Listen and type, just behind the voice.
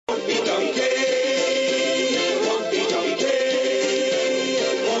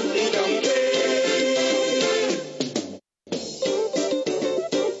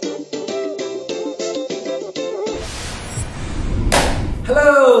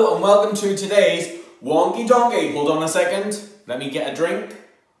welcome to today's Wonky Donkey. Hold on a second, let me get a drink.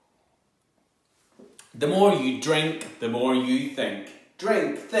 The more you drink, the more you think.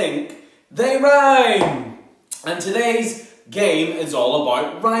 Drink, think, they rhyme. And today's game is all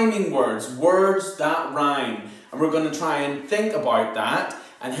about rhyming words, words that rhyme. And we're going to try and think about that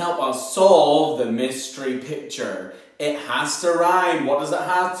and help us solve the mystery picture. It has to rhyme. What does it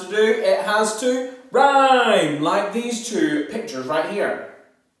have to do? It has to rhyme, like these two pictures right here.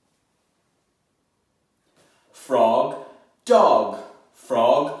 Frog, dog,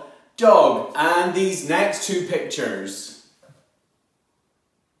 frog, dog. And these next two pictures.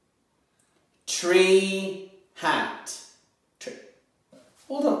 Tree, hat.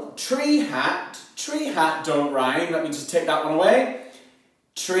 Hold on, tree hat don't rhyme. Let me just take that one away.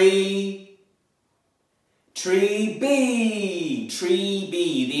 Tree bee,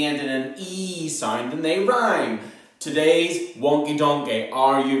 they end in an E sound and they rhyme. Today's Wonky Donkey,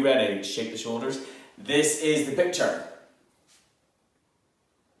 are you ready? Shake the shoulders. This is the picture.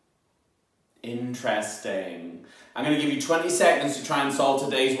 Interesting. I'm going to give you 20 seconds to try and solve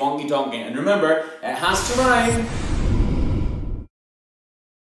today's Wonky Donkey. And remember, it has to rhyme.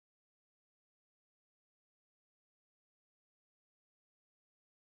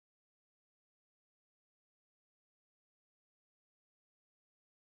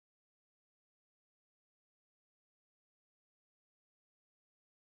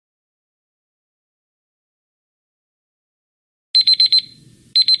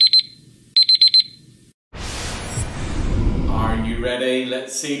 Are you ready?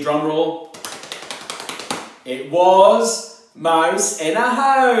 Let's see, drum roll. It was mouse in a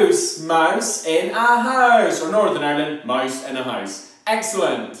house. Mouse in a house. Or Northern Ireland, mouse in a house.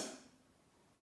 Excellent.